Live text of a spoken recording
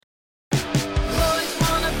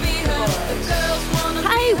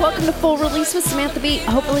Welcome to Full Release with Samantha Bee.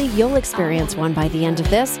 Hopefully you'll experience one by the end of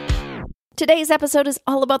this. Today's episode is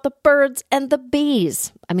all about the birds and the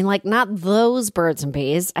bees. I mean, like, not those birds and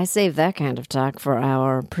bees. I save that kind of talk for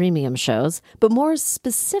our premium shows. But more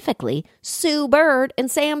specifically, Sue Bird and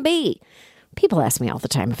Sam Bee. People ask me all the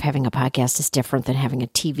time if having a podcast is different than having a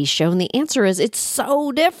TV show, and the answer is it's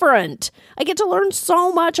so different. I get to learn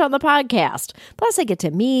so much on the podcast. Plus, I get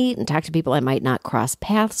to meet and talk to people I might not cross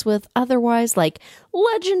paths with otherwise, like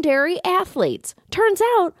legendary athletes. Turns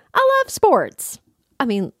out, I love sports. I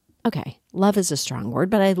mean, okay, love is a strong word,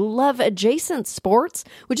 but I love adjacent sports,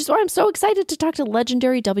 which is why I'm so excited to talk to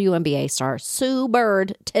legendary WNBA star Sue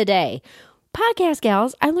Bird today. Podcast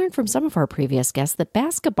gals, I learned from some of our previous guests that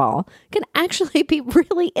basketball can actually be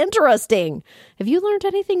really interesting. Have you learned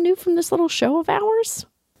anything new from this little show of ours?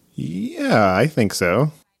 Yeah, I think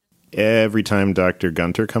so. Every time Dr.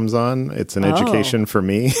 Gunter comes on, it's an education for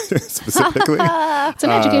me, specifically. It's an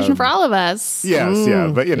education for all of us. Yes, yeah.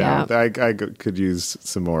 But, you know, I could use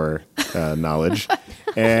some more knowledge.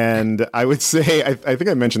 And I would say, I think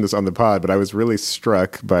I mentioned this on the pod, but I was really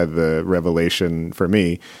struck by the revelation for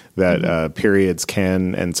me that periods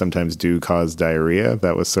can and sometimes do cause diarrhea.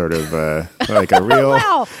 That was sort of like a real,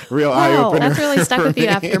 real eye-opener. That's really stuck with you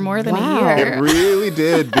after more than a year. It really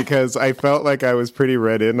did, because I felt like I was pretty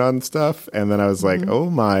read in on stuff. And then I was like, oh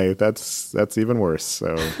my, that's even worse.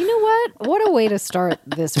 So you know what? What a way to start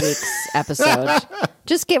this week's episode.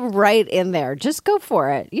 Just get right in there. Just go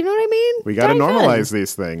for it. You know what I mean? We got to normalize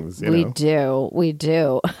these things. We do. We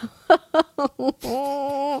do.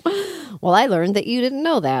 Well, I learned that you didn't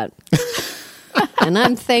know that. And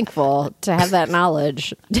I'm thankful to have that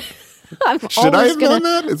knowledge. Should I have known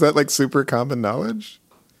that? Is that like super common knowledge?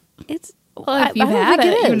 It's... Well, if you've had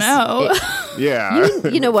it, you know. Yeah.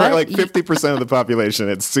 You know what? For like 50% of the population,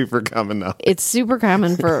 it's super common knowledge. It's super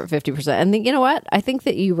common for 50%. And you know what? I think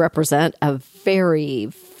that you represent a very,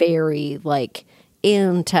 very, like,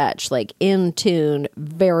 in touch, like, in tune,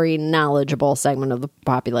 very knowledgeable segment of the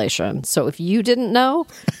population. So if you didn't know,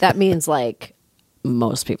 that means, like,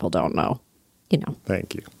 most people don't know. You know.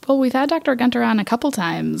 Thank you. Well, we've had Dr. Gunter on a couple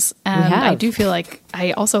times, and I do feel like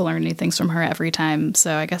I also learn new things from her every time.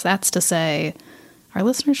 So I guess that's to say our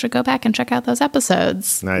listeners should go back and check out those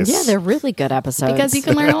episodes. Nice. Yeah, they're really good episodes. Because you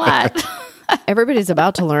can learn a lot. Everybody's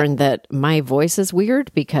about to learn that my voice is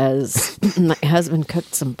weird because my husband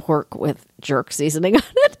cooked some pork with jerk seasoning on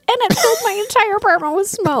it, and it filled my entire apartment with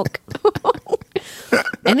smoke.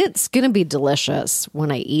 And it's going to be delicious when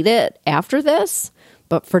I eat it after this.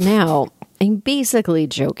 But for now, I'm basically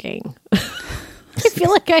joking. I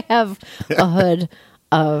feel like I have a hood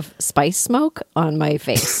of spice smoke on my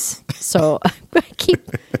face. So I keep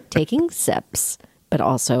taking sips, but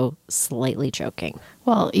also slightly joking.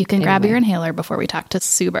 Well, you can grab your inhaler before we talk to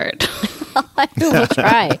Sue Bird. I will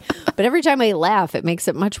try. But every time I laugh, it makes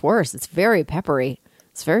it much worse. It's very peppery.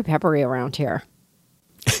 It's very peppery around here.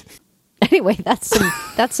 Anyway, that's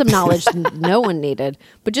some knowledge no one needed.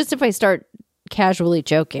 But just if I start casually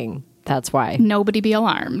joking, that's why. Nobody be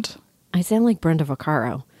alarmed. I sound like Brenda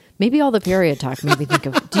Vaccaro. Maybe all the period talk made me think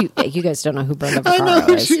of... You guys don't know who Brenda Vaccaro is. I know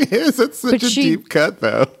who she is. It's such a deep cut,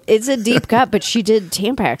 though. It's a deep cut, but she did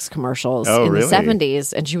Tampax commercials in really? the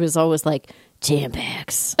 70s, and she was always like,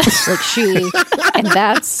 Tampax. And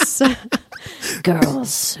that's...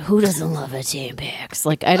 Girls, who doesn't love a Tampax?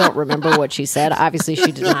 Like, I don't remember what she said. Obviously,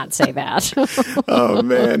 she did not say that. Oh,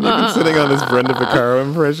 man. You've been sitting on this Brenda Vaccaro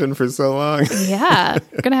impression for so long. Yeah.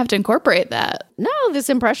 You're going to have to incorporate that. No, this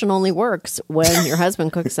impression only works when your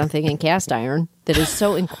husband cooks something in cast iron that is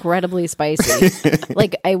so incredibly spicy.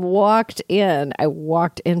 Like, I walked in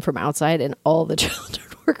from outside, and all the children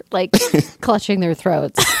were like clutching their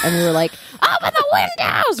throats, and we were like, open the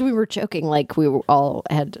windows. We were choking like we were all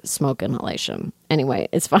had smoke inhalation. Anyway,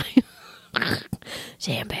 it's fine.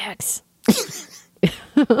 Tampax.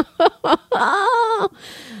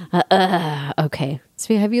 Okay.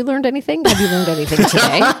 So have you learned anything? Have you learned anything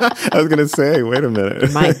today? I was going to say, wait a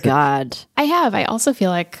minute. My God. I have. I also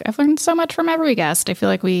feel like I've learned so much from every guest. I feel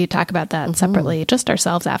like we talk about that separately, just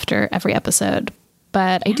ourselves after every episode.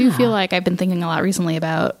 But I do feel like I've been thinking a lot recently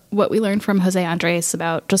about what we learned from Jose Andres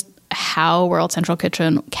about just how World Central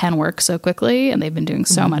Kitchen can work so quickly. And they've been doing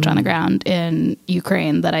so much on the ground in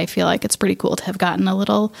Ukraine that I feel like it's pretty cool to have gotten a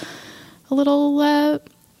little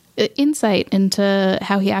insight into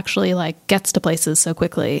how he actually like gets to places so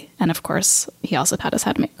quickly. And of course, he also taught us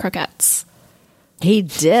how to make croquettes. He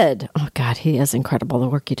did. Oh, God, he is incredible. The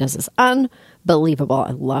work he does is unbelievable.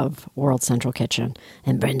 I love World Central Kitchen.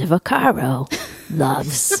 And Brenda Vaccaro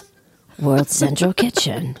loves World Central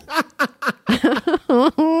Kitchen.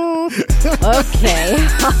 Okay.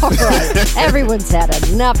 All right. Everyone's had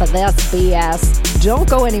enough of this BS. Don't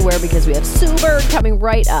go anywhere because we have Sue Bird coming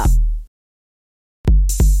right up.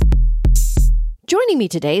 Joining me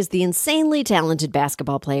today is the insanely talented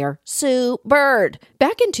basketball player, Sue Bird.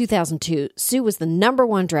 Back in 2002, Sue was the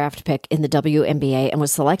 #1 draft pick in the WNBA and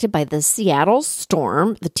was selected by the Seattle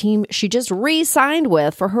Storm, the team she just re-signed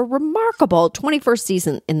with for her remarkable 21st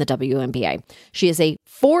season in the WNBA. She is a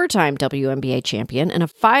 4-time WNBA champion and a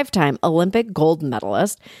 5-time Olympic gold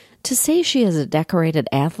medalist. To say she is a decorated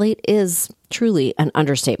athlete is truly an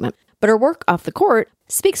understatement. But her work off the court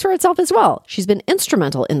speaks for itself as well. She's been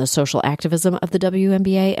instrumental in the social activism of the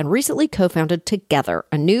WNBA and recently co-founded Together,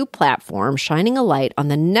 a new platform shining a light on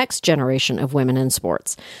the next generation of women in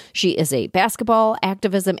sports. She is a basketball,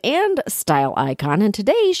 activism, and style icon, and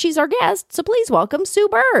today she's our guest, so please welcome Sue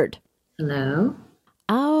Bird. Hello.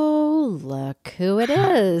 Oh, look who it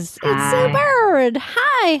is. It's Sue Bird.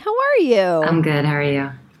 Hi, how are you? I'm good. How are you?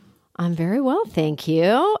 I'm very well, thank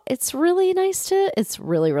you. It's really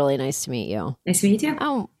really nice to meet you. Nice to meet you too.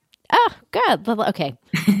 Oh, good. Okay.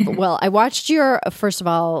 Well, I watched first of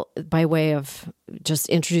all, by way of just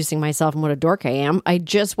introducing myself and what a dork I am, I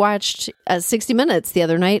just watched 60 Minutes the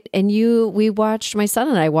other night, and my son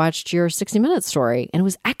and I watched your 60 Minutes story, and it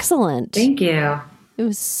was excellent. Thank you. It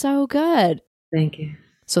was so good. Thank you.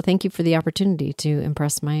 So thank you for the opportunity to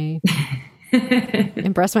impress my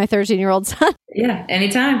 13-year-old son. Yeah,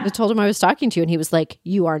 anytime. I told him I was talking to you, and he was like,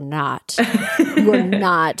 you are not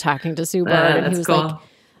talking to Sue Bird. And that's he was cool.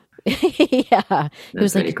 like, yeah. He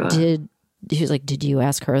was like, cool. Did you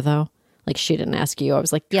ask her though? Like, she didn't ask you. I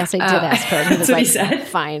was like, yes, I did ask her. And he was that's what like, he said?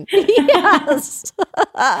 Fine. Yes.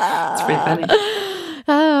 It's pretty funny.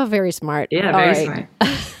 Oh, very smart. Yeah, very smart.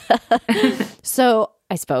 So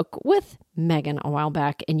I spoke with Megan a while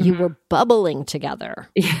back, and you were bubbling together.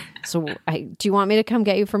 Yeah. So do you want me to come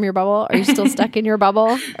get you from your bubble? Are you still stuck in your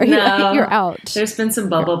bubble? No, you're out. There's been some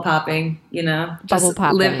bubble popping, Bubble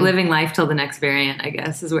popping. Living life till the next variant, I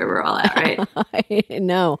guess, is where we're all at, right? I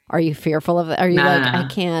know. Are you fearful of it? Are you No. I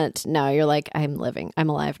can't? No, you're like, I'm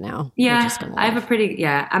alive now. You're Yeah, just gonna I have live. a pretty,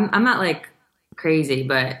 I'm not like crazy,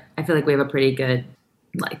 but I feel like we have a pretty good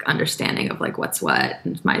like understanding of like what's what,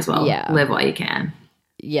 and might as well live while you can.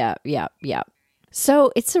 Yeah.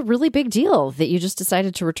 So it's a really big deal that you just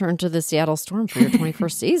decided to return to the Seattle Storm for your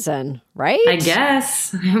 21st season, right? I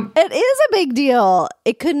guess. It is a big deal.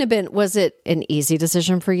 It couldn't have been. Was it an easy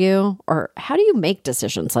decision for you? Or how do you make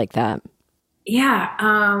decisions like that? Yeah.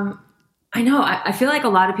 I know. I feel like a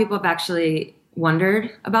lot of people have actually wondered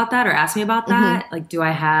about that or asked me about that. Like, do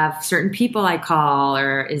I have certain people I call,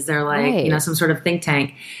 or is there like, some sort of think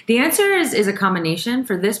tank? The answer is a combination.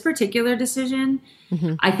 For this particular decision,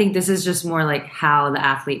 I think this is just more like how the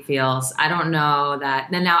athlete feels. I don't know that.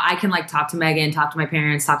 Then now I can like talk to Megan, talk to my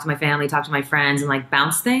parents, talk to my family, talk to my friends, and like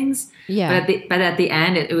bounce things. Yeah. But at the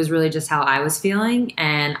end, it was really just how I was feeling.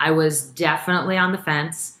 And I was definitely on the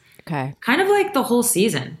fence. Okay. Kind of like the whole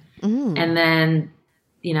season. And then,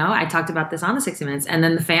 I talked about this on the 60 Minutes, and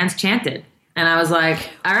then the fans chanted. And I was like,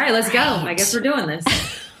 all right, let's go. I guess we're doing this.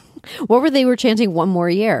 What were they chanting? One more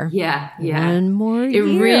year. Yeah. One more year.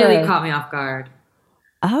 It really caught me off guard.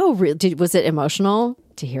 Oh, really? Was it emotional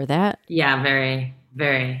to hear that? Yeah, very,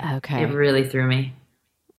 very. Okay. It really threw me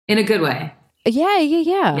in a good way.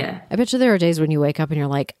 Yeah. I bet you there are days when you wake up and you're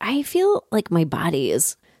like, I feel like my body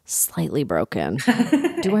is slightly broken.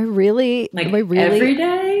 Do I really? Every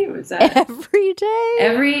day? Was that every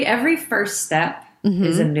day? Every first step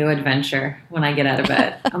is a new adventure when I get out of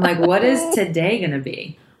bed. I'm like, what is today going to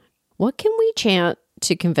be? What can we chant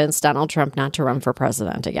to convince Donald Trump not to run for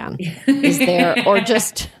president again? Is there, or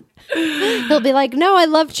just he'll be like, no, I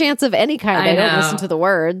love chants of any kind. I don't listen to the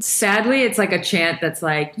words. Sadly, it's like a chant that's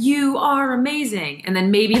like, you are amazing. And then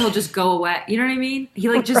maybe he'll just go away. You know what I mean? He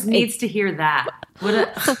like just needs to hear that.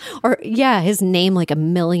 Or his name like a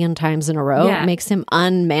million times in a row makes him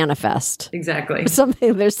unmanifest. Exactly.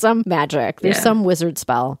 There's some magic. There's some wizard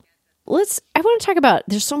spell. I want to talk about,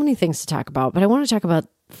 there's so many things to talk about, but I want to talk about,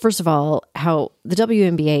 first of all, how the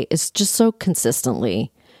WNBA is just so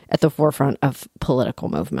consistently at the forefront of political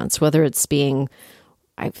movements, whether it's being,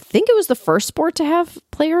 I think it was the first sport to have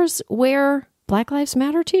players wear Black Lives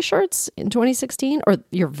Matter t-shirts in 2016, or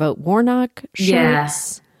your Vote Warnock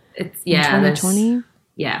shirts. It's in 2020.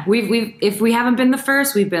 We've if we haven't been the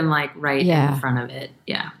first, we've been like right in front of it.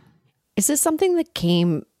 Yeah. Is this something that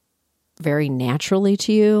came very naturally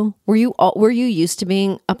to you? Were you used to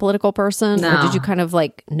being a political person? No. Or did you kind of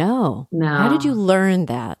like, no? How did you learn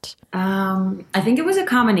that? I think it was a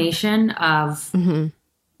combination of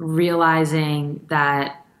realizing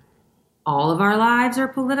that all of our lives are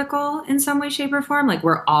political in some way, shape, or form. Like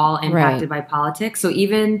we're all impacted by politics. So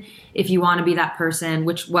even if you want to be that person,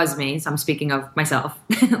 which was me, so I'm speaking of myself,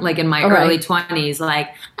 like in my early 20s, like,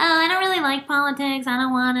 oh, I don't really like politics. I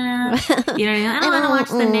don't want to, you know, I don't want to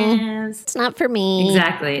watch the news. It's not for me.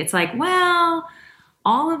 Exactly. It's like, well,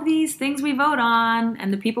 all of these things we vote on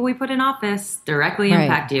and the people we put in office directly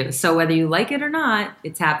impact you. So whether you like it or not,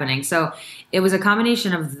 it's happening. So it was a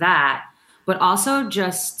combination of that, but also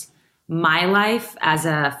just my life as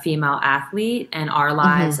a female athlete and our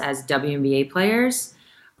lives as WNBA players.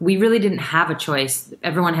 We really didn't have a choice.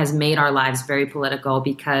 Everyone has made our lives very political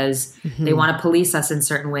because they want to police us in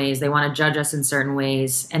certain ways. They want to judge us in certain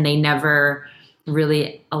ways. And they never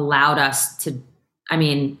really allowed us to,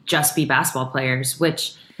 just be basketball players,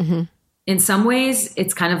 which in some ways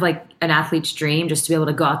it's kind of like an athlete's dream just to be able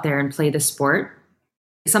to go out there and play the sport.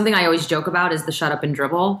 Something I always joke about is the shut up and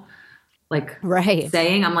dribble.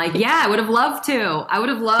 Saying, I'm like, yeah, I would have loved to. I would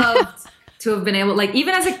have loved to have been able, like,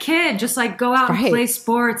 even as a kid, just like go out and play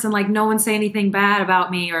sports and like no one say anything bad about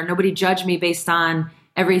me or nobody judge me based on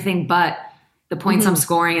everything but the points I'm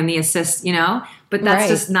scoring and the assists, you know? But that's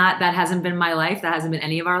just not, that hasn't been my life. That hasn't been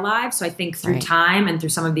any of our lives. So I think through time and through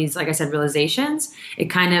some of these, like I said, realizations, it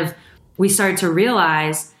kind of, we started to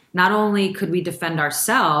realize not only could we defend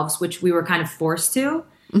ourselves, which we were kind of forced to,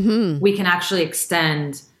 we can actually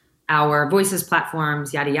extend our voices,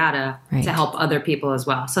 platforms, yada, yada, to help other people as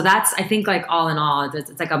well. So that's, I think, like all in all,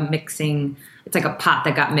 it's like a mixing, it's like a pot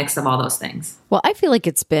that got mixed of all those things. Well, I feel like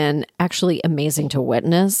it's been actually amazing to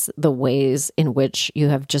witness the ways in which you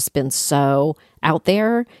have just been so out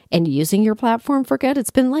there and using your platform for good. It's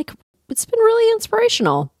been really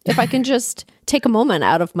inspirational. If I can just take a moment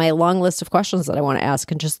out of my long list of questions that I want to ask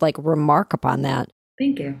and just like remark upon that.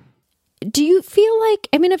 Thank you. Do you feel like,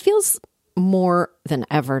 it feels more than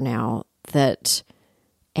ever now that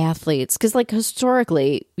athletes, because like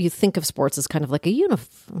historically you think of sports as kind of like a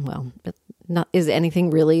well, not is anything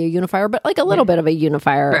really a unifier, but like a little bit of a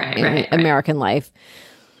unifier in American life.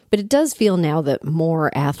 But it does feel now that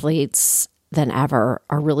more athletes than ever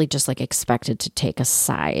are really just like expected to take a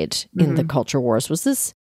side in the culture wars. Was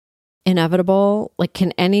this inevitable? Like,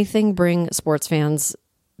 can anything bring sports fans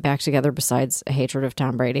back together besides a hatred of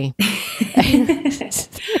Tom Brady?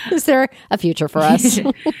 Is there a future for us? It's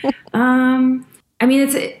an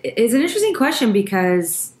interesting question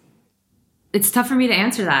because it's tough for me to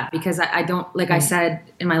answer that because I don't, like I said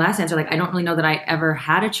in my last answer, like I don't really know that I ever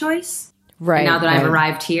had a choice. Right. And now that I've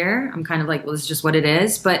arrived here, I'm kind of like, well, it's just what it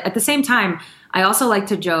is. But at the same time, I also like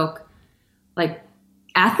to joke, like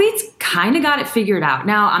athletes kind of got it figured out.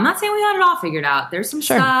 Now, I'm not saying we got it all figured out. There's some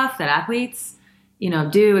stuff that athletes,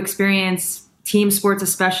 do experience, team sports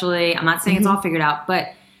especially. I'm not saying it's all figured out,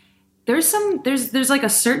 but there's like a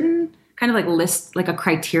certain kind of like list, like a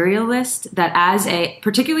criteria list that as a,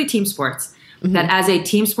 particularly team sports, that as a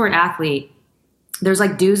team sport athlete, there's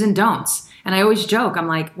like do's and don'ts. And I always joke, I'm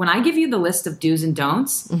like, when I give you the list of do's and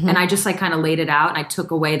don'ts and I just like kind of laid it out and I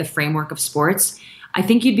took away the framework of sports, I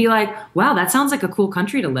think you'd be like, wow, that sounds like a cool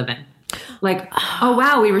country to live in. Like, oh,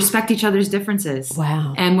 wow, we respect each other's differences.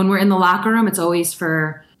 Wow. And when we're in the locker room, it's always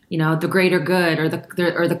for, the greater good or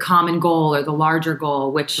the common goal or the larger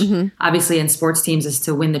goal, which obviously in sports teams is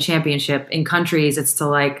to win the championship. In countries, it's to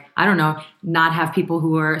like, I don't know, not have people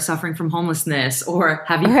who are suffering from homelessness or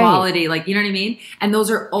have equality. Like, you know what I mean? And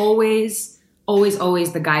those are always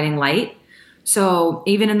the guiding light. So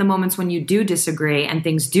even in the moments when you do disagree and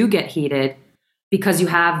things do get heated, because you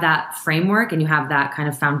have that framework and you have that kind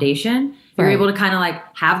of foundation, you're able to kind of like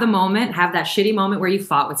have the moment, have that shitty moment where you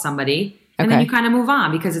fought with somebody, and then you kind of move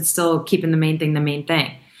on because it's still keeping the main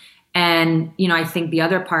thing. And, I think the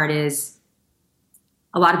other part is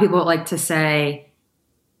a lot of people like to say,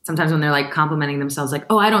 sometimes when they're like complimenting themselves, like,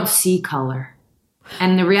 oh, I don't see color.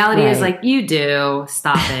 And the reality is like, you do,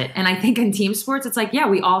 stop it. And I think in team sports, it's like, yeah,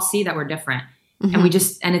 we all see that we're different. And we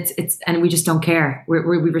just, and we just don't care. We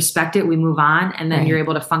respect it. We move on. And then you're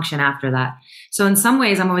able to function after that. So in some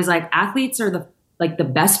ways, I'm always like, athletes are the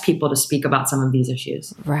best people to speak about some of these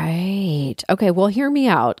issues. Right. Okay. Well, hear me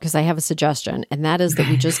out because I have a suggestion. And that is that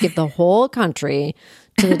we just give the whole country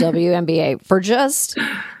to the WNBA for just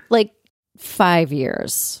like 5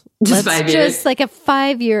 years. Just 5 years. Just like a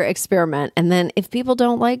 5-year experiment. And then if people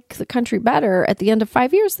don't like the country better at the end of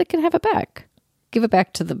 5 years, they can have it back. Give it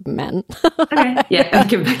back to the men. Okay. Yeah.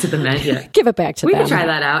 Give it back to the men. Yeah. Give it back to them. We can try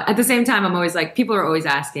that out. At the same time, I'm always like, people are always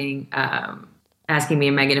asking me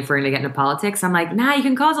and Megan if we're going to get into politics. I'm like, nah, you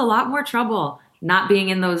can cause a lot more trouble not being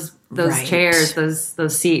in those chairs,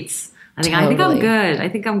 those seats. I think I'm good. I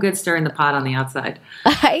think I'm good stirring the pot on the outside.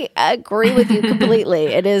 I agree with you completely.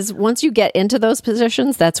 It is, once you get into those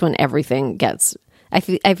positions, that's when everything gets, I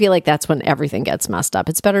feel like that's when everything gets messed up.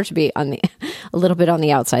 It's better to be a little bit on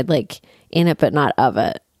the outside, like in it but not of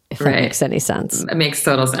it, if that makes any sense. It makes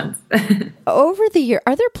total sense. Over the year,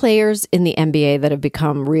 are there players in the NBA that have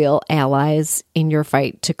become real allies in your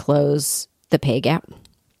fight to close the pay gap?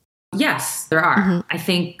 Yes, there are. Mm-hmm. I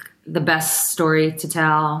think the best story to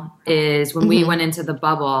tell is when we went into the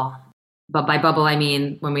bubble. But by bubble, I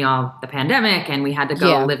mean when the pandemic, and we had to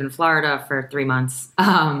go live in Florida for 3 months.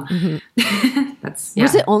 Was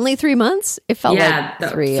it only 3 months? It felt like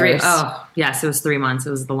 3 years. Oh, yes, it was 3 months.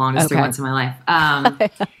 It was the longest 3 months of my life.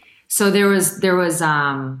 So there was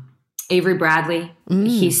Avery Bradley.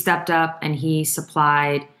 He stepped up and he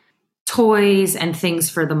supplied toys and things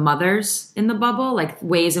for the mothers in the bubble, like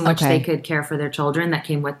ways in which they could care for their children that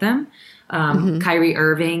came with them. Kyrie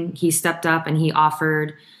Irving, he stepped up and he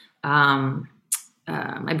offered,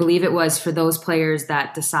 I believe it was for those players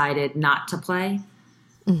that decided not to play,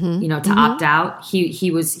 to opt out.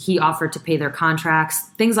 He offered to pay their contracts,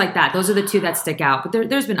 things like that. Those are the two that stick out, but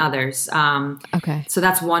there's been others. So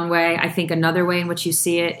that's one way. I think another way in which you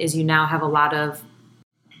see it is you now have a lot of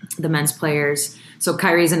the men's players. So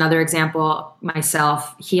Kyrie's another example.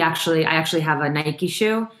 Myself, I actually have a Nike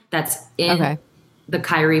shoe that's in the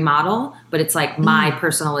Kyrie model, but it's like my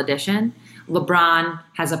personal edition. LeBron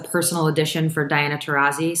has a personal edition for Diana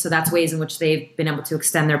Taurasi. So that's ways in which they've been able to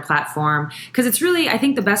extend their platform. Because it's really, I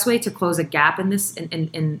think the best way to close a gap in this,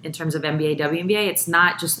 in terms of NBA, WNBA, it's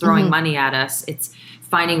not just throwing money at us. It's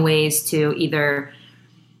finding ways to either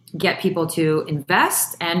get people to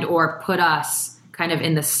invest and or put us kind of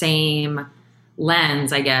in the same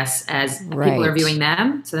lens, I guess, as people are viewing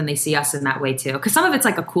them. So then they see us in that way too. Because some of it's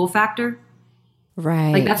like a cool factor.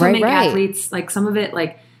 Right. Like that's what makes athletes, like some of it,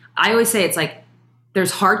 like I always say it's like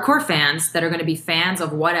there's hardcore fans that are going to be fans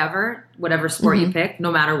of whatever sport you pick,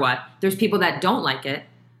 no matter what. There's people that don't like it.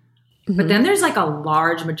 But then there's like a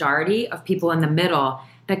large majority of people in the middle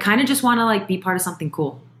that kind of just want to like be part of something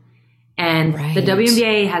cool. And the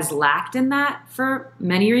WNBA has lacked in that for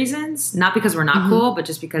many reasons, not because we're not cool, but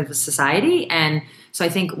just because of society. And so I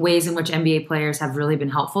think ways in which NBA players have really been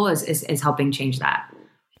helpful is helping change that.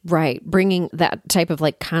 Right. Bringing that type of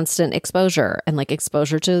like constant exposure and like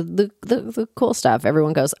exposure to the cool stuff.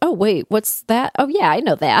 Everyone goes, oh, wait, what's that? Oh, yeah, I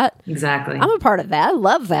know that. Exactly. I'm a part of that. I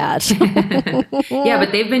love that. Yeah,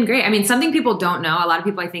 but they've been great. I mean, something people don't know. A lot of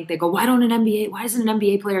people, I think they go, why doesn't an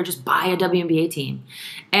NBA player just buy a WNBA team?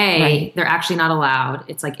 They're actually not allowed.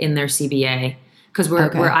 It's like in their CBA. Because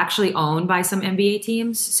we're actually owned by some NBA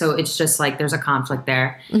teams. So it's just like there's a conflict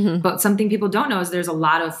there. But something people don't know is there's a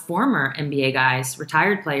lot of former NBA guys,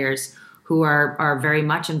 retired players, who are very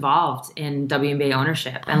much involved in WNBA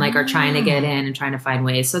ownership and like are trying to get in and trying to find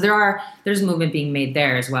ways. So there's movement being made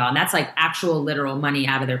there as well. And that's like actual literal money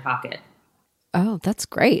out of their pocket. Oh, that's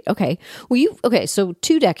great. Okay. Well, so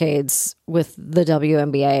 2 decades with the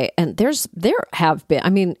WNBA, and there have been, I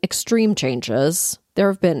mean, extreme changes. There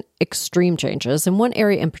have been extreme changes. And one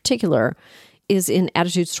area in particular is in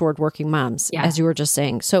attitudes toward working moms, as you were just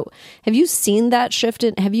saying. So have you seen that shift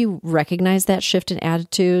have you recognized that shift in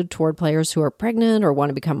attitude toward players who are pregnant or want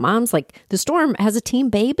to become moms? Like the Storm has a team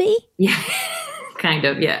baby? Yeah, kind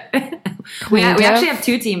of, yeah. We actually have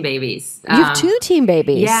 2 team babies. You have 2 team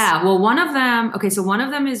babies? Yeah. Well, one of them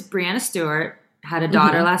is Brianna Stewart, had a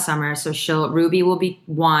daughter last summer. So Ruby will be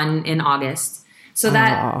 1 in August. So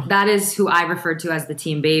that is who I refer to as the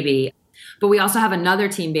team baby. But we also have another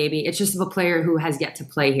team baby. It's just of a player who has yet to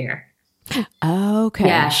play here. Okay.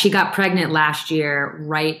 Yeah, she got pregnant last year,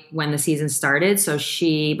 right when the season started. So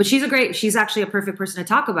she's actually a perfect person to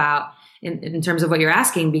talk about in terms of what you're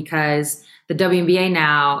asking, because the WNBA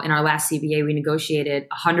now, in our last CBA, we negotiated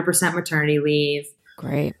 100% maternity leave.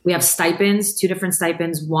 Great. We have stipends, 2 different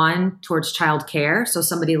stipends, one towards child care. So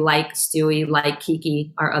somebody like Stewie, like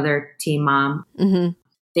Kiki, our other team mom,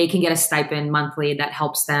 they can get a stipend monthly that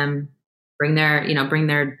helps them bring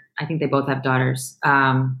their, I think they both have daughters.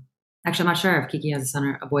 Actually, I'm not sure if Kiki has a son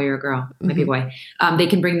or a boy or a girl, maybe a boy. They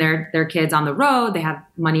can bring their kids on the road. They have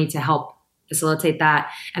money to help facilitate that.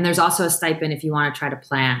 And there's also a stipend if you want to try to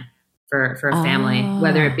plan for a family,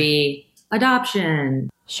 whether it be adoption,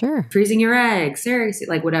 freezing your eggs, seriously,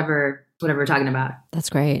 like whatever we're talking about. That's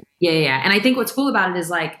great. Yeah. And I think what's cool about it is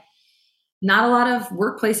like not a lot of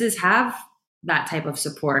workplaces have that type of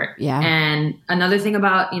support. Yeah. And another thing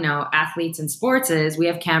about, athletes and sports is we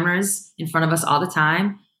have cameras in front of us all the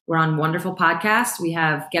time. We're on wonderful podcasts. We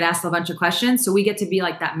have Get Asked a Bunch of Questions. So we get to be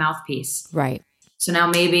like that mouthpiece. Right. So now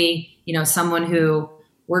maybe, someone who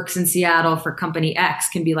works in Seattle for company X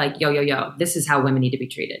can be like, yo, this is how women need to be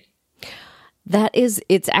treated.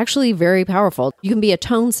 It's actually very powerful. You can be a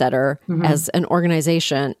tone setter as an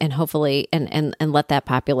organization and hopefully, and let that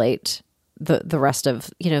populate the rest of,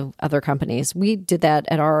 other companies. We did that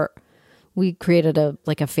we created a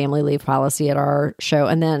family leave policy at our show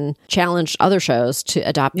and then challenged other shows to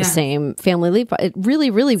adopt the same family leave. It really,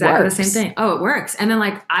 really exactly works. The same thing. Oh, it works. And then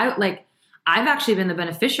I've actually been the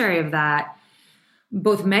beneficiary of that.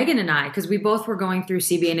 Both Megan and I, because we both were going through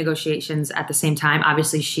CBA negotiations at the same time.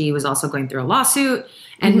 Obviously, she was also going through a lawsuit,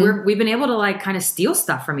 and we've been able to kind of steal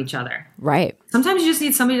stuff from each other. Right. Sometimes you just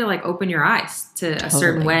need somebody to open your eyes to a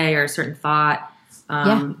certain way or a certain thought.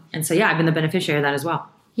 And so, I've been the beneficiary of that as well.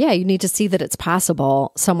 Yeah, you need to see that it's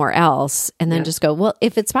possible somewhere else and then just go, well,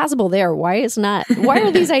 if it's possible there, why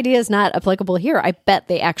are these ideas not applicable here? I bet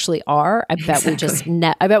they actually are. I bet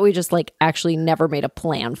we just actually never made a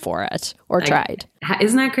plan for it or tried.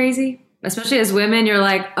 Isn't that crazy? Especially as women, you're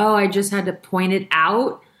like, oh, I just had to point it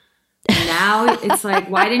out. Now it's like,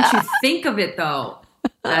 why didn't you think of it though?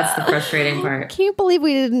 That's the frustrating part. Can't believe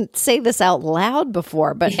we didn't say this out loud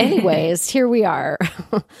before. But anyways, here we are.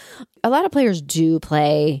 A lot of players do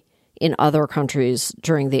play in other countries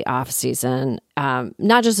during the off season,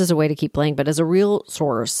 not just as a way to keep playing, but as a real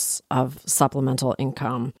source of supplemental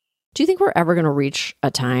income. Do you think we're ever going to reach a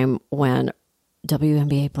time when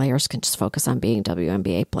WNBA players can just focus on being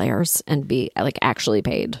WNBA players and be actually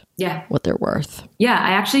paid what they're worth? Yeah,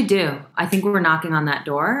 I actually do. I think we're knocking on that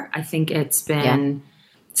door. I think it's been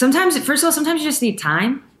sometimes you just need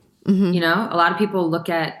time. Mm-hmm. A lot of people look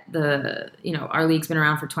at our league's been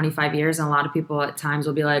around for 25 years, and a lot of people at times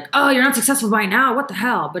will be like, oh, you're not successful by now. What the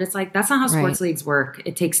hell? But it's that's not how sports leagues work.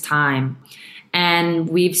 It takes time. And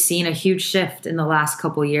we've seen a huge shift in the last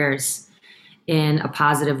couple years in a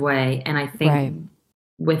positive way. And I think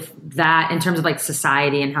with that, in terms of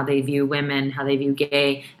society and how they view women, how they view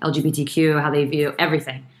gay, LGBTQ, how they view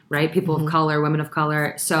everything, right? People of color, women of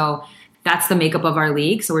color. So that's the makeup of our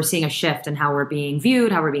league. So we're seeing a shift in how we're being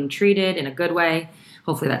viewed, how we're being treated in a good way.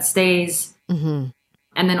 Hopefully that stays. Mm-hmm.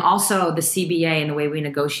 And then also the CBA and the way we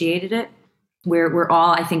negotiated it, we're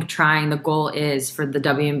all, I think, trying. The goal is for the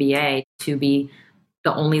WNBA to be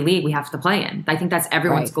the only league we have to play in. I think that's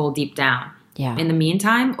everyone's goal deep down. Yeah. In the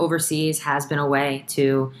meantime, overseas has been a way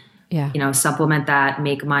to, supplement that,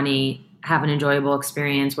 make money, have an enjoyable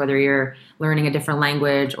experience, whether you're learning a different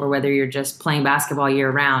language or whether you're just playing basketball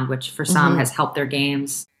year round, which for some has helped their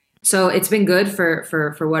games. So it's been good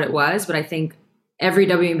for what it was. But I think every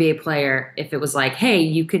WNBA player, if it was hey,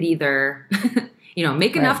 you could either,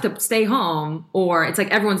 make enough to stay home, or it's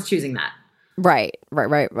everyone's choosing that. Right.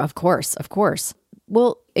 Of course.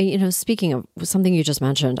 Well, speaking of something you just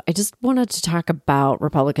mentioned, I just wanted to talk about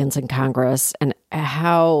Republicans in Congress and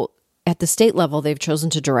how at the state level, they've chosen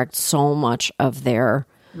to direct so much of their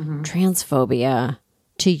transphobia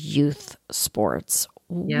to youth sports.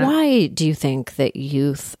 Yeah. Why do you think that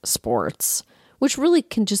youth sports, which really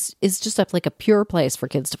is just a pure place for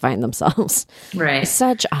kids to find themselves, is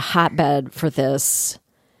such a hotbed for this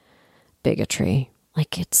bigotry?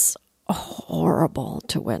 It's horrible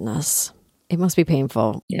to witness. It must be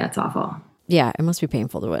painful. Yeah, it's awful. Yeah, it must be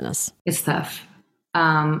painful to witness. It's tough.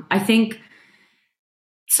 I think...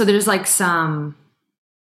 So there's some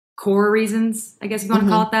core reasons, I guess if you want to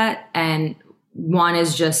call it that. And one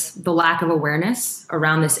is just the lack of awareness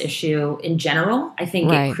around this issue in general. I think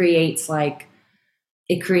it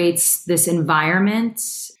creates this environment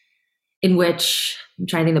in which, I'm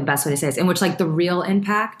trying to think the best way to say this, in which the real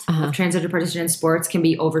impact of transgender participation in sports can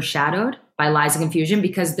be overshadowed by lies and confusion,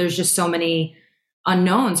 because there's just so many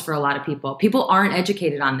unknowns for a lot of people. People aren't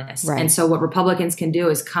educated on this. Right. And so what Republicans can do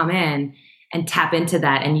is come in and tap into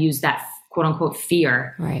that and use that quote unquote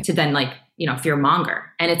fear to then fear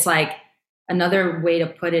monger. And it's another way to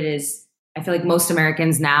put it is, I feel most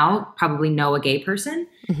Americans now probably know a gay person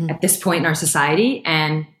at this point in our society.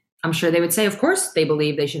 And I'm sure they would say, of course, they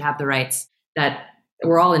believe they should have the rights that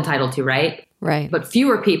we're all entitled to, right? Right. But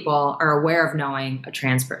fewer people are aware of knowing a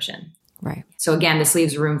trans person. Right. So again, this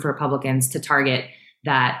leaves room for Republicans to target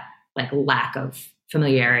that lack of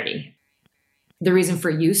familiarity. The reason for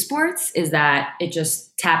youth sports is that it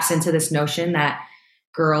just taps into this notion that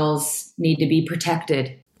girls need to be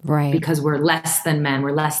protected, right? Because we're less than men,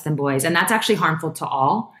 we're less than boys. And that's actually harmful to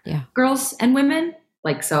all girls and women,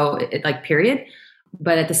 period.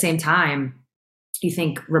 But at the same time, you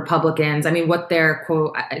think Republicans, what their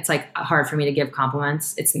quote, it's hard for me to give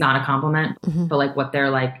compliments. It's not a compliment, but what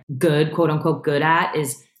they're good, quote unquote, good at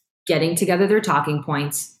is getting together their talking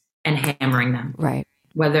points and hammering them. Right.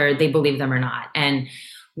 Whether they believe them or not. And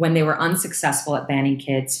when they were unsuccessful at banning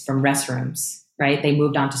kids from restrooms, right? They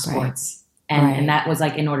moved on to sports. Right. And that was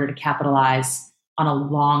like in order to capitalize on a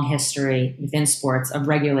long history within sports of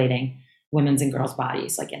regulating women's and girls'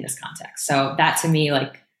 bodies, like in this context. So that to me,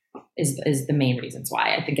 like, is the main reasons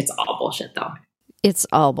why. I think it's all bullshit though. It's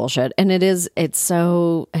all bullshit. And it's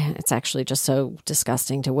actually just so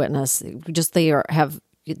disgusting to witness.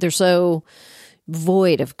 They're so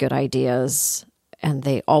void of good ideas, and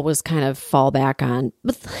they always kind of fall back on,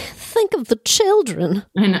 but think of the children.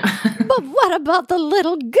 I know. But what about the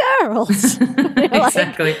little girls?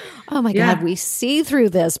 Exactly. Like, oh my God, we see through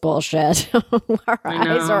this bullshit. Our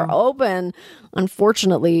eyes are open.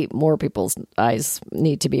 Unfortunately, more people's eyes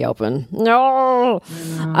need to be open. No.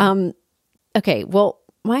 Okay, well,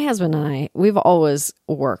 my husband and I, we've always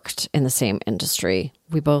worked in the same industry.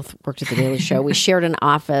 We both worked at The Daily Show. We shared an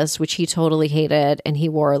office, which he totally hated, and he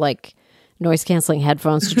wore like noise-canceling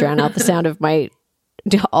headphones to drown out the sound of my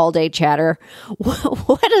all-day chatter.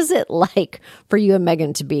 What is it like for you and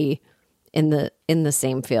Megan to be in the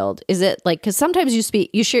same field? Is it like, because sometimes you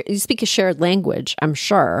speak a shared language, I'm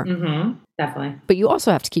sure. Mm-hmm, definitely. But you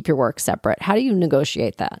also have to keep your work separate. How do you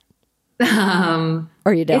negotiate that?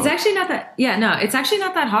 Or you don't? It's actually not that. Yeah, no, it's actually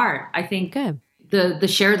not that hard. I think the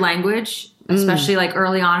shared language, especially like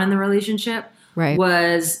early on in the relationship,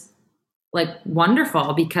 was like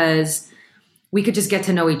wonderful because we could just get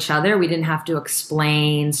to know each other. We didn't have to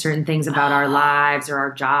explain certain things about our lives or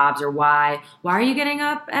our jobs or why are you getting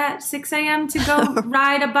up at 6 a.m. to go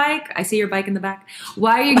ride a bike? I see your bike in the back.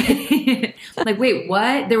 Why are you getting like, wait,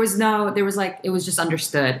 what? It was just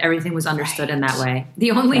understood. Everything was understood in that way.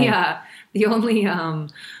 The only, I don't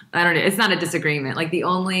know, it's not a disagreement. Like the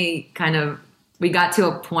only we got to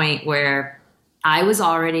a point where I'm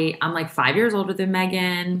like 5 years older than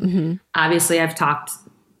Megan. Mm-hmm. Obviously I've talked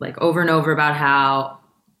like over and over about how,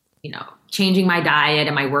 changing my diet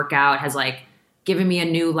and my workout has like given me a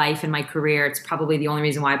new life in my career. It's probably the only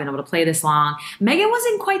reason why I've been able to play this long. Megan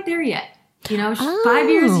wasn't quite there yet. She's 5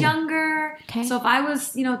 years younger. Okay. So if I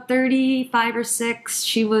was, 35 or 6,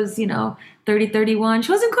 she was, 30, 31.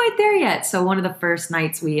 She wasn't quite there yet. So one of the first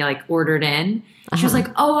nights we like ordered in, she was like,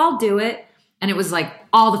 oh, I'll do it. And it was like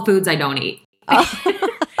all the foods I don't eat.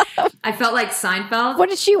 I felt like Seinfeld. What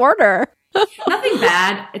did she order? Nothing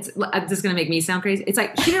bad. It's just going to make me sound crazy. It's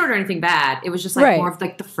like, she didn't order anything bad. It was just like more of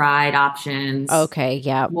like the fried options. Okay.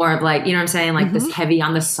 Yeah. More of like, you know what I'm saying? Like this heavy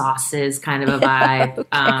on the sauces kind of a vibe.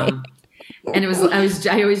 Okay. And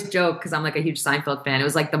I always joke because I'm like a huge Seinfeld fan. It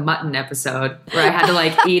was like the mutton episode where I had to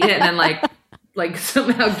like eat it and then like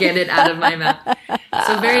somehow get it out of my mouth.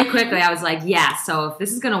 So very quickly I was like, yeah, so if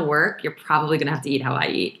this is going to work, you're probably going to have to eat how I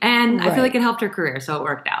eat. And I feel like it helped her career. So it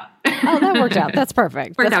worked out. Oh, that worked out. That's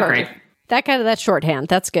perfect. Worked out great. That shorthand.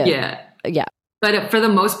 That's good. Yeah. Yeah. But for the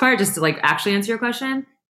most part, just to like actually answer your question,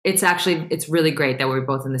 it's really great that we're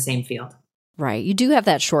both in the same field. Right. You do have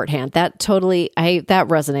that shorthand. That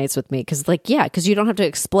resonates with me because you don't have to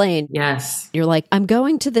explain. Yes. You're like, I'm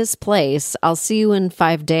going to this place. I'll see you in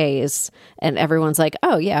 5 days. And everyone's like,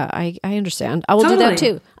 oh yeah, I understand. I will do that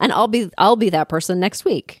too. And I'll be that person next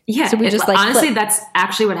week. Yeah. So we just honestly, that's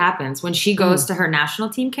actually what happens when she goes to her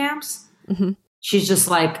national team camps. Mm-hmm. She's just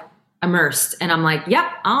like immersed. And I'm like, yep,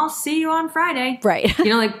 I'll see you on Friday. Right.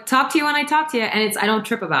 Like talk to you when I talk to you. And I don't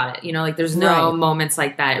trip about it. Like there's no moments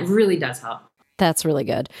like that. It really does help. That's really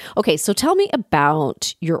good. Okay. So tell me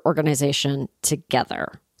about your organization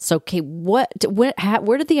Together. So, okay, where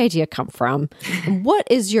did the idea come from? And what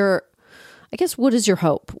is your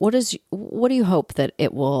hope? What do you hope that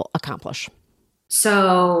it will accomplish?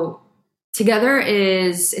 So Together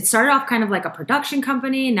it started off kind of like a production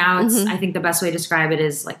company. Now it's, I think the best way to describe it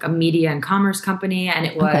is like a media and commerce company. And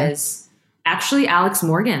it was actually Alex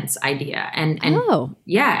Morgan's idea.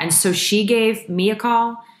 And so she gave me a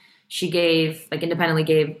call. She independently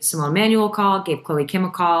gave Simone Manuel a call, gave Chloe Kim a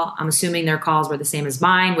call. I'm assuming their calls were the same as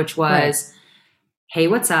mine, which was, hey,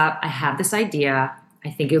 what's up? I have this idea.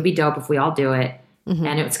 I think it would be dope if we all do it. Mm-hmm.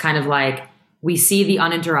 And it's kind of like, we see the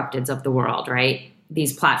uninterrupteds of the world, right?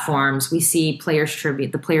 These platforms, we see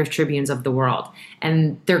the Players Tribunes of the world,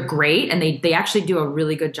 and they're great. And they actually do a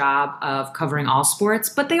really good job of covering all sports,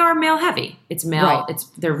 but they are male heavy. It's male.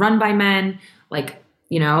 They're run by men. Like,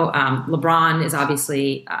 LeBron is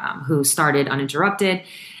obviously who started Uninterrupted.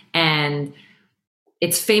 And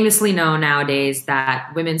it's famously known nowadays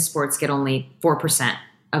that women's sports get only 4%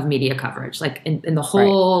 of media coverage, like in the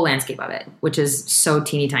whole landscape of it, which is so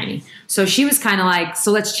teeny tiny. So she was kind of like, so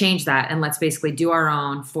let's change that and let's basically do our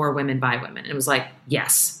own for women by women. And it was like,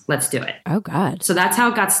 yes, let's do it. Oh God. So that's how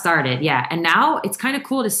it got started. Yeah. And now it's kind of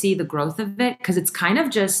cool to see the growth of it because it's kind of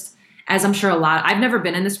just as I'm sure I've never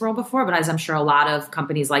been in this world before, but as I'm sure a lot of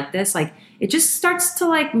companies like this, like it just starts to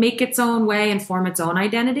like make its own way and form its own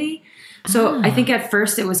identity. So I think at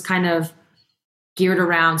first it was kind of geared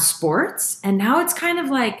around sports, and now it's kind of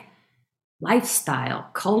like lifestyle,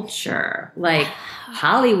 culture, like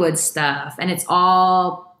Hollywood stuff. And it's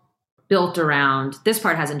all built around, this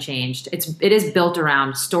part hasn't changed. It is built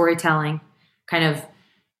around storytelling, kind of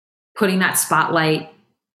putting that spotlight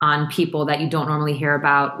on people that you don't normally hear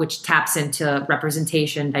about, which taps into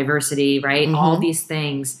representation, diversity, right? Mm-hmm. All these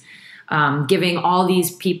things. Giving all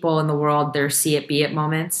these people in the world their see it, be it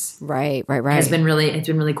moments. Right. It's been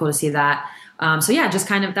really cool to see that. So yeah, just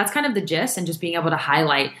that's kind of the gist, and just being able to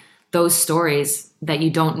highlight those stories that you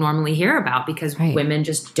don't normally hear about because women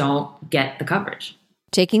just don't get the coverage.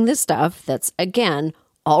 Taking this stuff that's, again,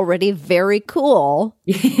 already very cool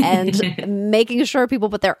and making sure people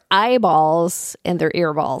put their eyeballs and their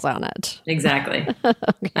earballs on it. Exactly.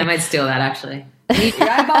 Okay. I might steal that, actually. Your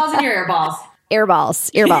eyeballs and your earballs.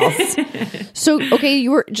 Earballs. So, okay,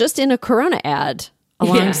 you were just in a Corona ad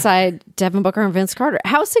alongside Devin Booker and Vince Carter.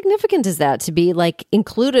 How significant is that to be like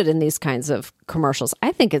included in these kinds of commercials?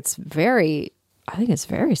 I think it's very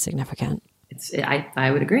significant.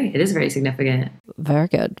 I would agree. It is very significant. Very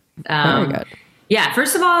good. Very good. Yeah,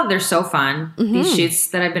 first of all, they're so fun. Mm-hmm. These shoots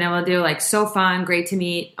that I've been able to do, like, so fun. Great to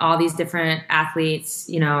meet all these different athletes,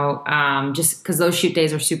 just because those shoot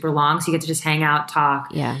days are super long. So you get to just hang out, talk.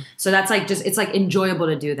 Yeah. So that's like it's like enjoyable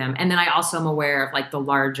to do them. And then I also am aware of like the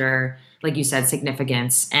larger, like you said,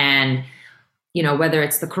 significance. And, whether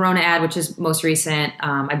it's the Corona ad, which is most recent.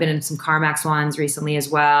 I've been in some CarMax ones recently as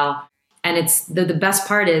well. And it's the best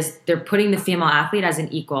part is they're putting the female athlete as an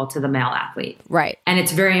equal to the male athlete. Right. And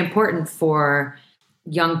it's very important for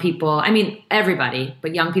young people, I mean, everybody,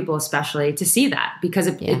 but young people especially, to see that because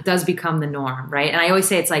it does become the norm, right? And I always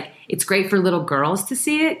say it's great for little girls to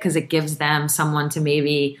see it because it gives them someone to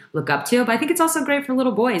maybe look up to. But I think it's also great for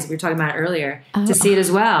little boys, we were talking about it earlier, to see it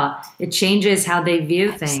as well. It changes how they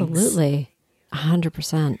view things. Absolutely.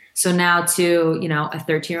 100%. So now to, a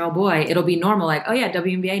 13-year-old boy, it'll be normal. Like, oh yeah,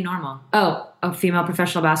 WNBA, normal. Oh, a female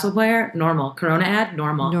professional basketball player, normal. Corona ad,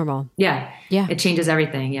 normal. Normal. Yeah. Yeah. It changes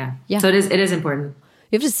everything. Yeah. Yeah. So it is important.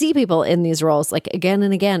 You have to see people in these roles like again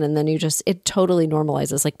and again. And then it totally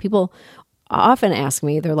normalizes. Like people often ask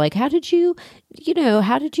me, they're like, how did you know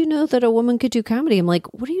that a woman could do comedy? I'm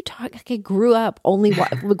like, what are you talking? Like, I grew up only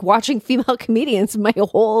watching female comedians. My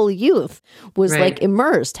whole youth was like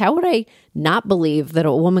immersed. How would I not believe that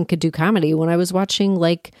a woman could do comedy when I was watching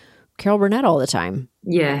like Carol Burnett all the time?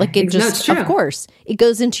 Yeah. Like it's true. Of course, it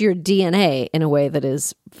goes into your DNA in a way that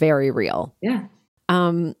is very real. Yeah.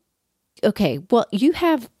 Okay. Well,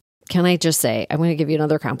 can I just say, I'm going to give you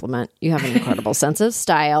another compliment. You have an incredible sense of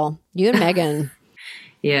style. You and Megan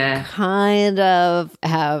kind of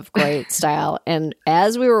have great style. And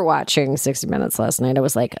as we were watching 60 Minutes last night, I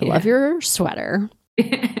was like, I love your sweater.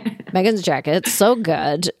 Megan's jacket, so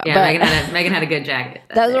good. Yeah, Megan had a good jacket.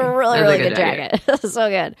 That was a really good jacket. So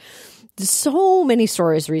good. So many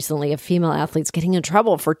stories recently of female athletes getting in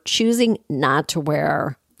trouble for choosing not to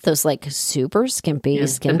wear those like super skimpy,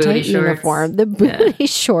 skin tight uniform, the booty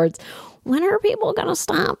shorts. When are people going to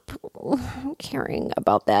stop caring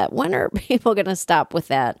about that? When are people going to stop with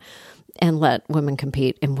that and let women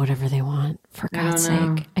compete in whatever they want? For God's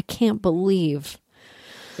sake, I can't believe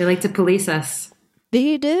they like to police us.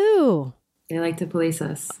 They do. They like to police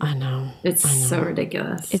us. I know. It's so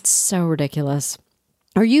ridiculous. It's so ridiculous.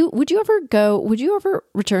 Would you ever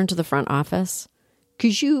return to the front office?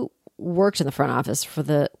 Because you worked in the front office for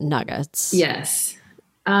the Nuggets. Yes.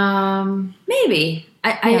 Maybe.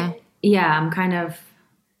 I'm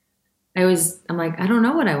like, I don't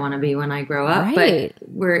know what I want to be when I grow up. Right.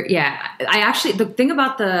 But the thing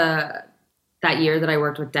about that year that I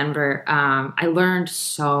worked with Denver, I learned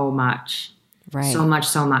so much. Right. So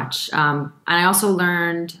much. And I also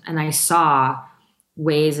learned and I saw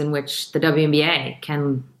ways in which the WNBA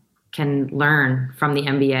can learn from the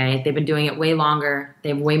NBA. They've been doing it way longer. They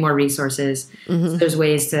have way more resources. Mm-hmm. So there's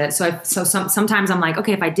ways to. Sometimes I'm like,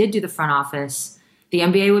 okay, if I did do the front office, the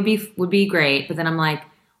NBA would be great. But then I'm like,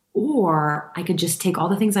 or I could just take all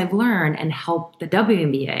the things I've learned and help the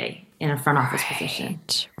WNBA in a front office position.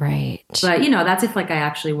 Right. But that's if like I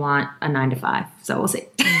actually want a 9-to-5. So we'll see.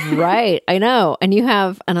 Right. I know. And you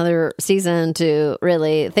have another season to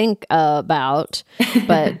really think about.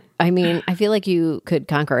 But I mean, I feel like you could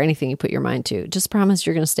conquer anything you put your mind to. Just promise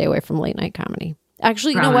you're going to stay away from late night comedy.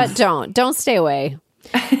 Actually, you know what? Don't stay away.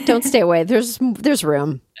 Don't stay away. There's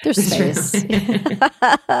room. There's space.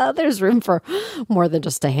 There's room for more than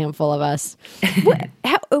just a handful of us.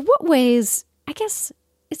 What ways, I guess,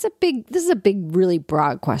 this is a big, really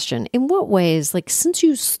broad question. In what ways, like since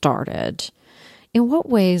you started, in what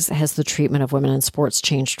ways has the treatment of women in sports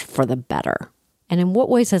changed for the better? And in what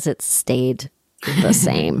ways has it stayed the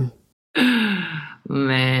same?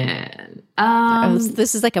 Man.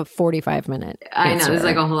 This is like a 45-minute I know, this is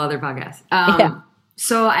like a whole other podcast.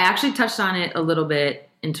 So I actually touched on it a little bit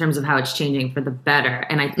in terms of how it's changing for the better.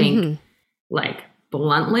 And I think like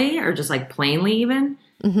bluntly or just like plainly even,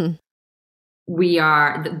 we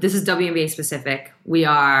are, this is WNBA specific. We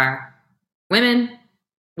are women.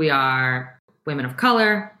 We are women of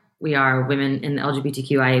color. We are women in the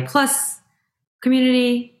LGBTQIA plus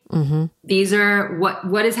community. These are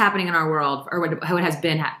what is happening in our world, or what has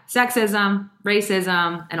been sexism,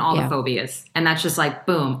 racism, and all the phobias. And that's just like,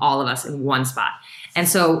 boom, all of us in one spot. And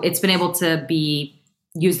so it's been able to be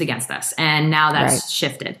used against us. And now that's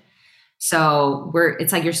shifted. So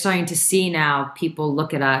it's like you're starting to see now people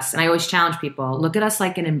look at us, and I always challenge people, look at us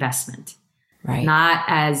like an investment, not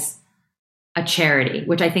as a charity,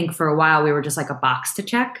 which I think for a while we were just like a box to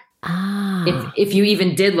check. If you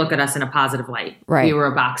even did look at us in a positive light, we were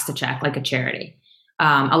a box to check, like a charity.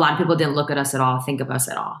 A lot of people didn't look at us at all, think of us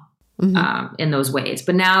at all in those ways.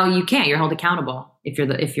 But now you can't. You're held accountable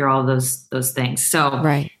if you're all those things. So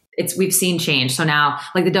we've seen change. So now,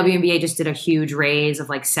 like the WNBA just did a huge raise of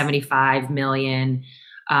like $75 million,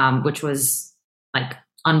 which was like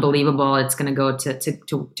unbelievable. It's going to go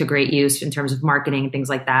to great use in terms of marketing and things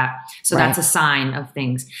like that. So that's a sign of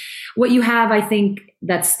things. What you have, I think,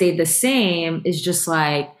 that stayed the same is just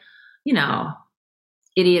like, you know,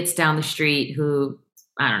 idiots down the street who,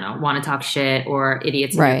 I don't know, want to talk shit, or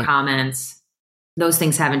idiots in your comments. Those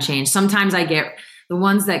things haven't changed. Sometimes I get the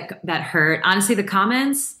ones that hurt. Honestly, the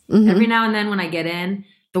comments, every now and then when I get in,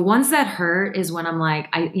 the ones that hurt is when I'm like,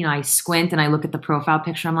 I squint and I look at the profile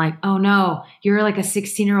picture. I'm like, oh no, you're like a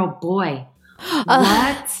 16-year-old boy.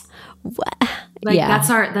 What? Like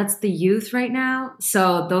that's the youth right now.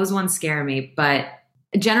 So those ones scare me. But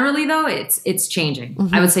generally though, it's changing.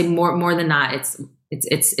 I would say more than not,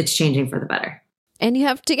 it's changing for the better. And you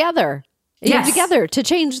have together. You have together to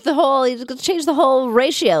change the whole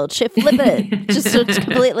ratio, flip it, just to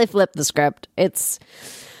completely flip the script.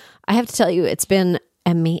 I have to tell you, it's been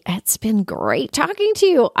great talking to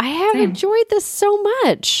you. I have enjoyed this so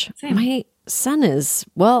much. My son is,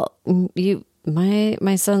 my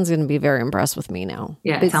son's going to be very impressed with me now.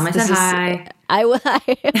 Yeah, tell him I said hi. I will.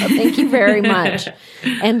 Thank you very much.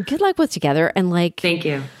 And good luck with Together. And like, thank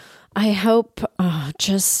you. I hope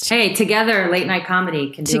Together, late night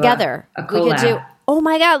comedy can do together. A collab. We could do, oh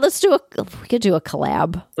my God, we could do a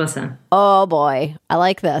collab. Listen. Oh boy. I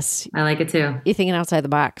like this. I like it too. You're thinking outside the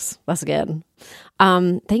box. That's good.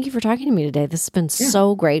 Thank you for talking to me today. This has been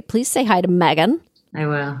so great. Please say hi to Megan. I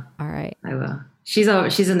will. All right. I will. She's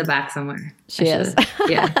in the back somewhere. She is.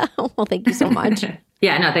 Yeah. Well, thank you so much.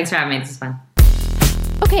 Yeah, no, thanks for having me. This is fun.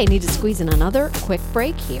 Okay, need to squeeze in another quick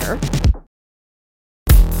break here.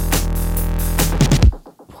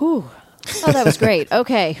 Whew. Oh, that was great.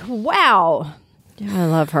 Okay. Wow. I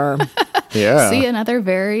love her. Yeah. See, another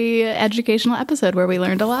very educational episode where we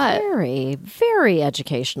learned a lot. Very, very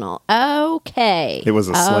educational. Okay. It was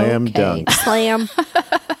a slam dunk. Slam.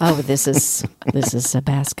 Oh, this is a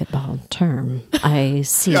basketball term. I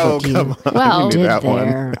see what you did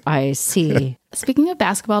there. I see. Speaking of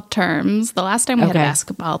basketball terms, the last time we had a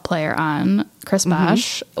basketball player on, Chris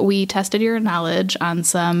Bosch, we tested your knowledge on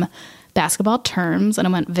some basketball terms, and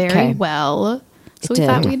it went very well. So we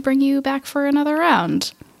thought we'd bring you back for another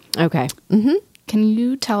round. Okay. Can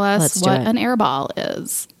you tell us what an air ball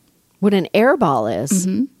is? What an air ball is?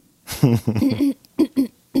 An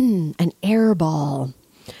air ball.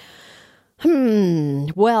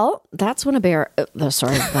 Well, that's when a bear...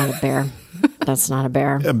 sorry, not a bear. That's not a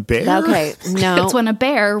bear. A bear? Okay, no. It's when a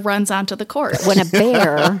bear runs onto the court. When a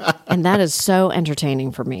bear, and that is so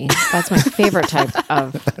entertaining for me. That's my favorite type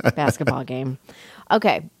of basketball game.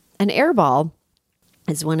 Okay, an air ball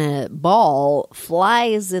is when a ball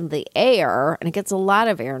flies in the air, and it gets a lot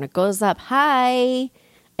of air, and it goes up high,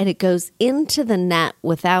 and it goes into the net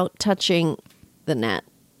without touching the net.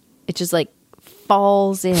 It just like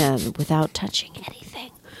falls in without touching anything,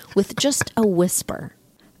 with just a whisper.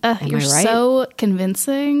 You're right? So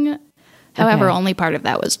convincing. However, only part of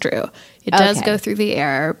that was true. It does go through the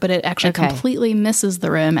air, but it actually completely misses the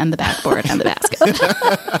rim and the backboard and the basket.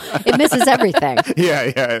 It misses everything.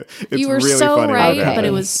 Yeah. It's you were really so funny right, but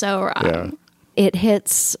it was so wrong. Yeah. It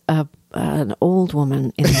hits an old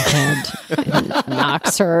woman in the head and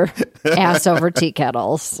knocks her ass over tea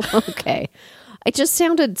kettles. Okay. It just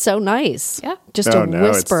sounded so nice. Yeah. Just a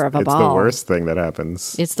whisper of a ball. It's the worst thing that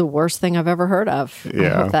happens. It's the worst thing I've ever heard of.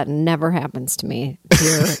 Yeah. I hope that never happens to me.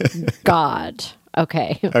 Dear God.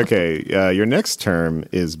 Okay. Okay. Your next term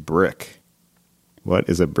is brick. What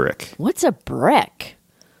is a brick? What's a brick?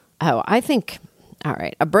 Oh, I think, all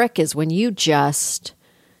right. A brick is when you just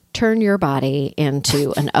turn your body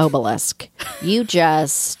into an obelisk. You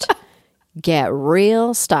just get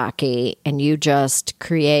real stocky and you just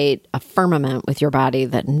create a firmament with your body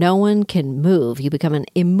that no one can move. You become an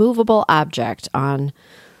immovable object on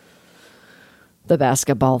the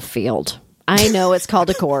basketball field. I know it's called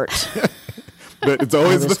a court. But it's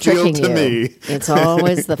always the field to me. It's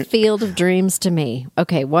always the field of dreams to me.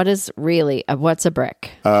 Okay, what's a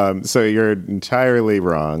brick? So you're entirely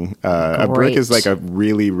wrong. A brick is like a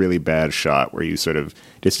really, really bad shot where you sort of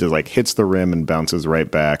just like hits the rim and bounces right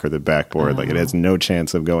back, or the backboard. Like it has no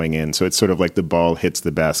chance of going in. So it's sort of like the ball hits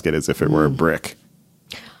the basket as if it were a brick.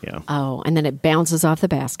 Yeah. Oh, and then it bounces off the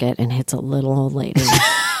basket and hits a little old lady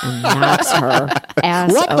and knocks her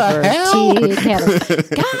ass what over the hell? T Academy.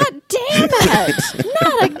 God damn it!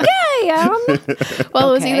 Not again. Well,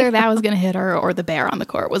 it was either that was going to hit her or the bear on the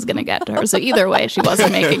court was going to get to her. So either way, she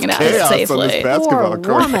wasn't making it out safely. On this basketball Poor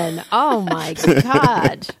court. woman. Oh my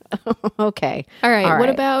God. Okay. All right. What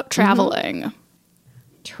about traveling?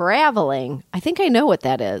 Traveling. I think I know what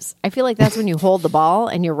that is. I feel like that's when you hold the ball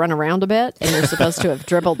and you run around a bit and you're supposed to have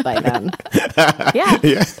dribbled by then. Yeah.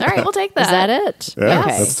 All right, we'll take that. Is that it? Yeah,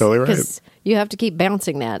 that's totally right. Because you have to keep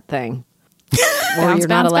bouncing that thing. Or Bounce, you're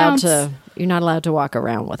not bounce, allowed bounce. you're not allowed to walk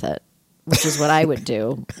around with it, which is what I would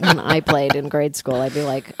do when I played in grade school. I'd be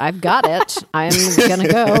like, I've got it. I'm going to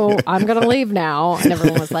go. I'm going to leave now. And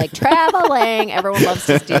everyone was like, traveling. Everyone loves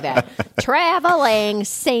to do that. Traveling,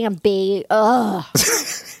 Samby. Ugh.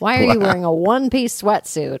 Why are you wearing a one-piece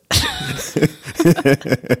sweatsuit?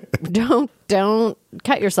 Don't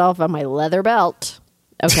cut yourself on my leather belt.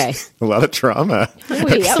 Okay. A lot of trauma.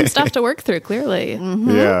 We have some stuff to work through, clearly.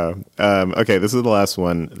 Yeah. Okay, this is the last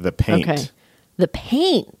one. The paint. Okay. The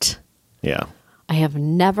paint. Yeah. I have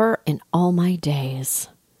never in all my days.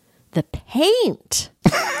 The paint.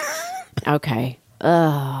 Okay.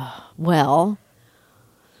 Well,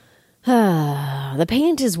 the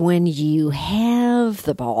paint is when you have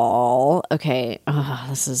the ball. Okay.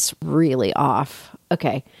 This is really off.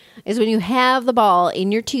 Okay. Is when you have the ball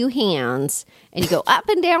in your two hands and you go up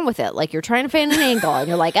and down with it like you're trying to find an angle, and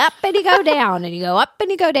you're like up and you go down and you go up and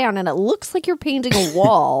you go down, and it looks like you're painting a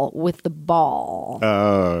wall with the ball.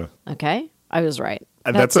 Okay. I was right.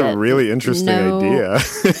 That's a really interesting idea.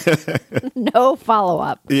 No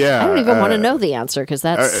follow-up. Yeah. I don't even want to know the answer because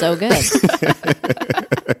that's so good.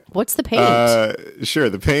 What's the paint? Sure.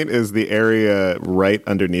 The paint is the area right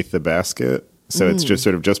underneath the basket. So it's just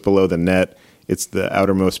sort of just below the net. It's the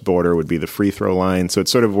outermost border would be the free throw line. So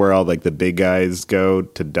it's sort of where all like the big guys go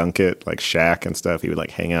to dunk it, like Shaq and stuff. He would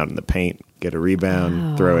like hang out in the paint, get a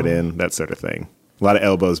rebound, throw it in, that sort of thing. A lot of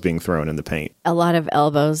elbows being thrown in the paint. A lot of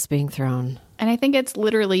elbows being thrown. And I think it's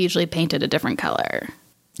literally usually painted a different color.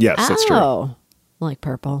 Yes, that's true. Oh, like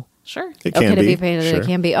purple. Sure. It can Can be. it be painted? Sure. It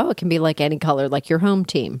can be. Oh, it can be like any color, like your home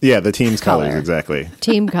team. Yeah, the team's colors, Color. exactly.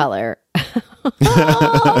 Team color.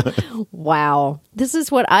 Wow. This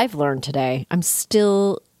is what I've learned today. I'm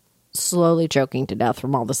still slowly choking to death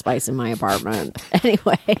from all the spice in my apartment.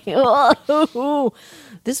 Anyway,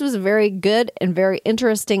 this was a very good and very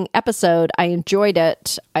interesting episode. I enjoyed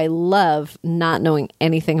it. I love not knowing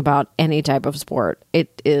anything about any type of sport.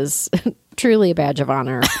 It is truly a badge of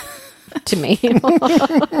honor to me.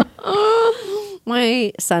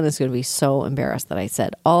 My son is going to be so embarrassed that I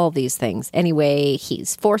said all these things. Anyway,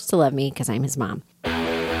 he's forced to love me because I'm his mom.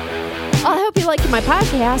 I hope you liked my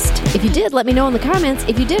podcast. If you did, let me know in the comments.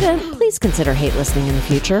 If you didn't, please consider hate listening in the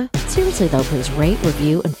future. Seriously, though, please rate,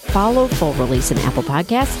 review, and follow Full Release in Apple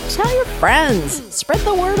Podcasts. Tell your friends. Spread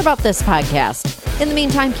the word about this podcast. In the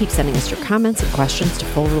meantime, keep sending us your comments and questions to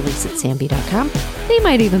fullrelease@samby.com. They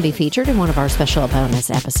might even be featured in one of our special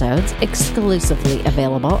bonus episodes, exclusively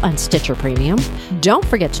available on Stitcher Premium. Don't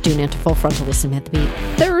forget to tune in to Full Frontal with Samantha Bee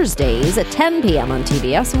Thursdays at 10 p.m. on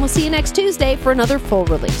TBS, and we'll see you next Tuesday for another Full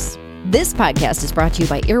Release. This podcast is brought to you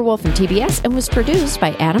by Earwolf and TBS and was produced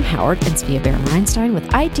by Adam Howard and Svea Baron-Reinstein with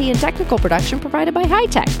IT and technical production provided by High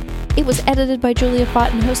Tech. It was edited by Julia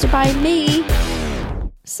Fott and hosted by me,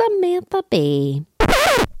 Samantha Bee.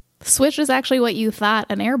 Swish is actually what you thought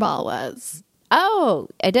an airball was. Oh,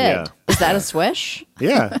 I did. Yeah. Is that a swish?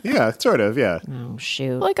 Yeah, sort of, yeah. Oh,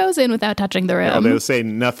 shoot. Well, it goes in without touching the rim. They'll say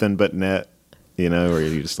nothing but net, where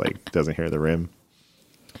you just like doesn't hear the rim.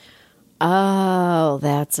 Oh,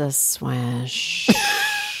 that's a swish.